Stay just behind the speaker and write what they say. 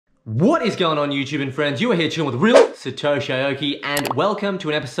What is going on, YouTube and friends? You are here chilling with real Satoshi Aoki, and welcome to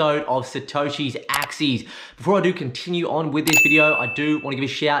an episode of Satoshi's Axies. Before I do continue on with this video, I do want to give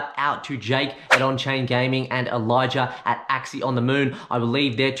a shout out to Jake at On-Chain Gaming and Elijah at Axie on the Moon. I will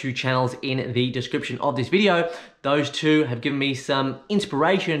leave their two channels in the description of this video. Those two have given me some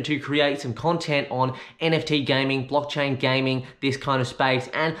inspiration to create some content on NFT gaming, blockchain gaming, this kind of space,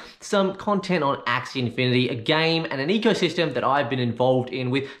 and some content on Axie Infinity, a game and an ecosystem that I've been involved in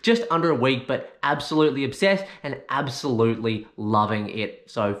with just under a week, but absolutely obsessed and absolutely loving it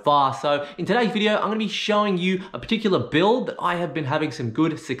so far. So in today's video, I'm going to be showing you a particular build that I have been having some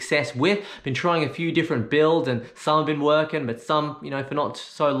good success with. Been trying a few different builds and some have been working, but some, for not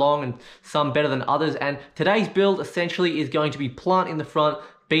so long, and some better than others. And today's build essentially is going to be plant in the front,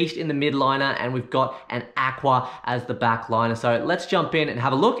 beast in the midliner, and we've got an Aqua as the backliner. So let's jump in and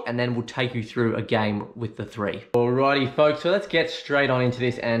have a look, and then we'll take you through a game with the three. Alrighty folks, so let's get straight on into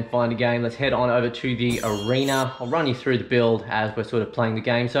this and find a game. Let's head on over to the arena. I'll run you through the build as we're sort of playing the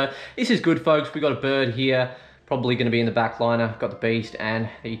game. So this is good, folks. We got a bird here, probably going to be in the backliner. Got the beast and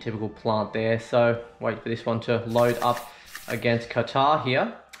the typical plant there. So wait for this one to load up against Qatar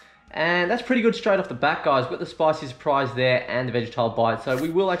here. And that's pretty good straight off the bat, guys. We've got the spicy surprise there and the vegetal bite. So we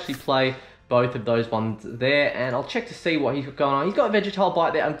will actually play both of those ones there. And I'll check to see what he's got going on. He's got a vegetal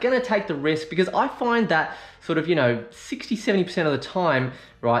bite there. I'm going to take the risk because I find that sort of, 60-70% of the time,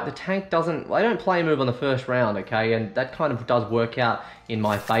 right, the tank doesn't, they don't play a move on the first round, okay? And that kind of does work out in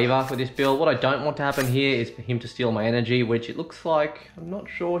my favor with this build. What I don't want to happen here is for him to steal my energy, which it looks like, I'm not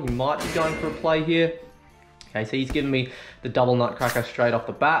sure, he might be going for a play here. Okay, so he's given me the double nutcracker straight off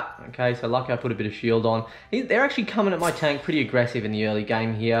the bat. Okay, so lucky I put a bit of shield on. They're actually coming at my tank pretty aggressive in the early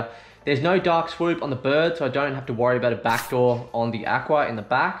game here. There's no dark swoop on the bird, so I don't have to worry about a backdoor on the Aqua in the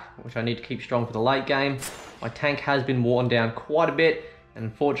back, which I need to keep strong for the late game. My tank has been worn down quite a bit, and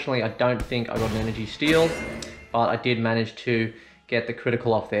unfortunately I don't think I got an energy steal, but I did manage to get the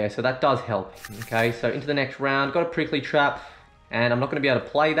critical off there, so that does help. Okay, so into the next round, got a prickly trap, and I'm not going to be able to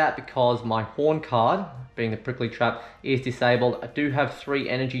play that because my horn card, being the prickly trap, is disabled. I do have 3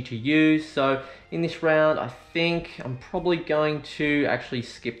 energy to use, so in this round I think I'm probably going to actually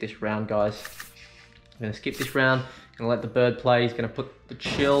skip this round, guys. I'm going to skip this round, going to let the bird play. He's going to put the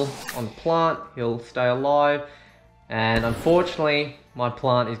chill on the plant, he'll stay alive, and unfortunately my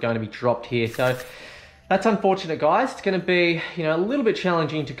plant is going to be dropped here. So that's unfortunate, guys. It's going to be, a little bit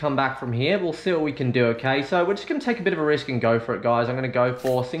challenging to come back from here. We'll see what we can do, okay? So we're just going to take a bit of a risk and go for it, guys. I'm going to go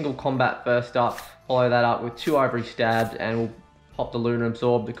for single combat first up, follow that up with 2 ivory stabs, and we'll pop the lunar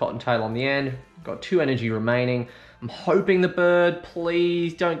absorb, the cottontail on the end. Got 2 energy remaining. I'm hoping the bird,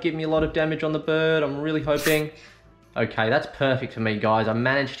 please don't give me a lot of damage on the bird. I'm really hoping. Okay, that's perfect for me, guys. I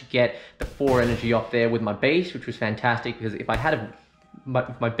managed to get the 4 energy off there with my beast, which was fantastic, because if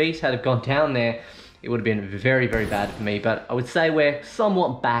my beast had gone down there, it would have been very, very bad for me. But I would say we're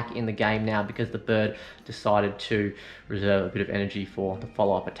somewhat back in the game now because the bird decided to reserve a bit of energy for the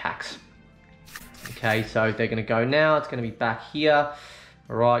follow-up attacks. Okay, so they're going to go now. It's going to be back here.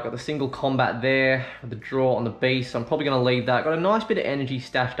 All right, got the single combat there with the draw on the beast. So I'm probably going to leave that. Got a nice bit of energy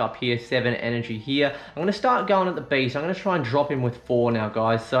stashed up here, 7 energy here. I'm going to start going at the beast. I'm going to try and drop him with 4 now,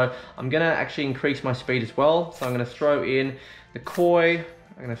 guys. So I'm going to actually increase my speed as well. So I'm going to throw in the koi.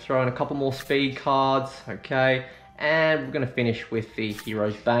 I'm going to throw in a couple more speed cards, okay, and we're going to finish with the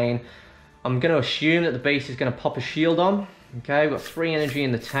Hero's Bane. I'm going to assume that the beast is going to pop a shield on, okay, we've got 3 energy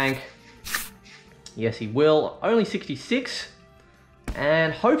in the tank. Yes, he will. Only 66,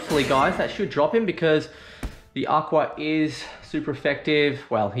 and hopefully, guys, that should drop him because the Aqua is super effective.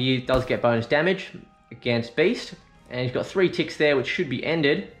 Well, he does get bonus damage against beast, and he's got 3 ticks there, which should be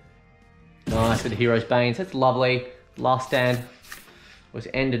ended. Nice with the Hero's Bane, so that's lovely. Last stand was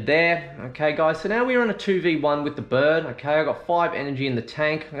ended there. Okay, guys, so now we're on a 2v1 with the bird. Okay, I got 5 energy in the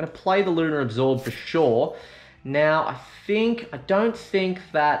tank. I'm going to play the lunar absorb for sure. Now, I don't think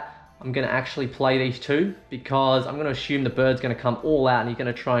that I'm going to actually play these 2 because I'm going to assume the bird's going to come all out and he's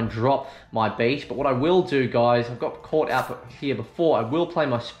going to try and drop my beast. But what I will do, guys, I've got caught out here before. I will play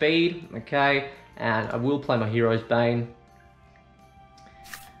my speed, okay, and I will play my Hero's Bane.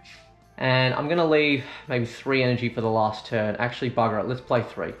 And I'm going to leave maybe 3 energy for the last turn. Actually, bugger it. Let's play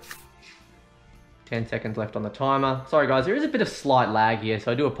 3. 10 seconds left on the timer. Sorry, guys. There is a bit of slight lag here,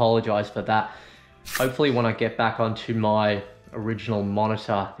 so I do apologize for that. Hopefully, when I get back onto my original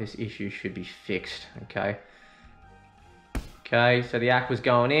monitor, this issue should be fixed. Okay. Okay, so the Aqua's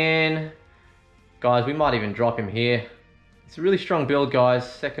going in. Guys, we might even drop him here. It's a really strong build,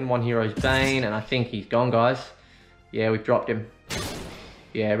 guys. Second one, Hero's Bane, and I think he's gone, guys. Yeah, we've dropped him.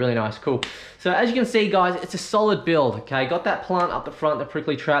 Yeah, really nice, cool. So as you can see, guys, it's a solid build, okay? Got that plant up the front, the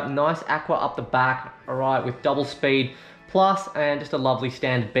prickly trap, nice aqua up the back, all right, with double speed plus, and just a lovely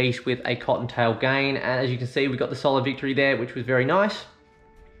standard beast with a cottontail gain. And as you can see, we got the solid victory there, which was very nice.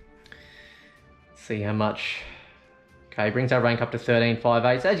 Let's see how much. Okay, brings our rank up to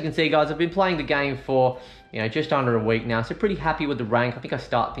 13.58. So as you can see, guys, I've been playing the game for, you know, just under a week now. So pretty happy with the rank. I think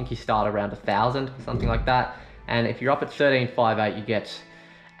you start around 1,000, something like that. And if you're up at 13.58, you get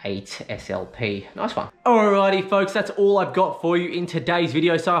 8 SLP. Nice one. Alrighty, folks, that's all I've got for you in today's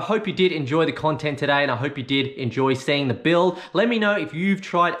video. So I hope you did enjoy the content today, and I hope you did enjoy seeing the build. Let me know if you've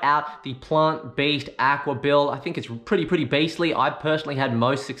tried out the Plant Beast Aqua build. I think it's pretty beastly. I personally had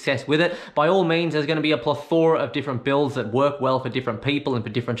most success with it. By all means, there's going to be a plethora of different builds that work well for different people and for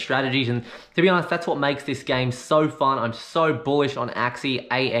different strategies. And to be honest, that's what makes this game so fun. I'm so bullish on Axie,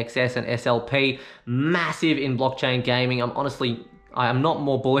 AXS, and SLP. Massive in blockchain gaming. I am not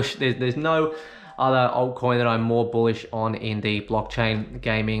more bullish. There's no other altcoin that I'm more bullish on in the blockchain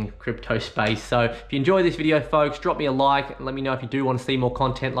gaming crypto space. So if you enjoyed this video, folks, drop me a like and let me know if you do want to see more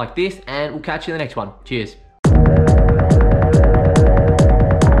content like this, and we'll catch you in the next one. Cheers.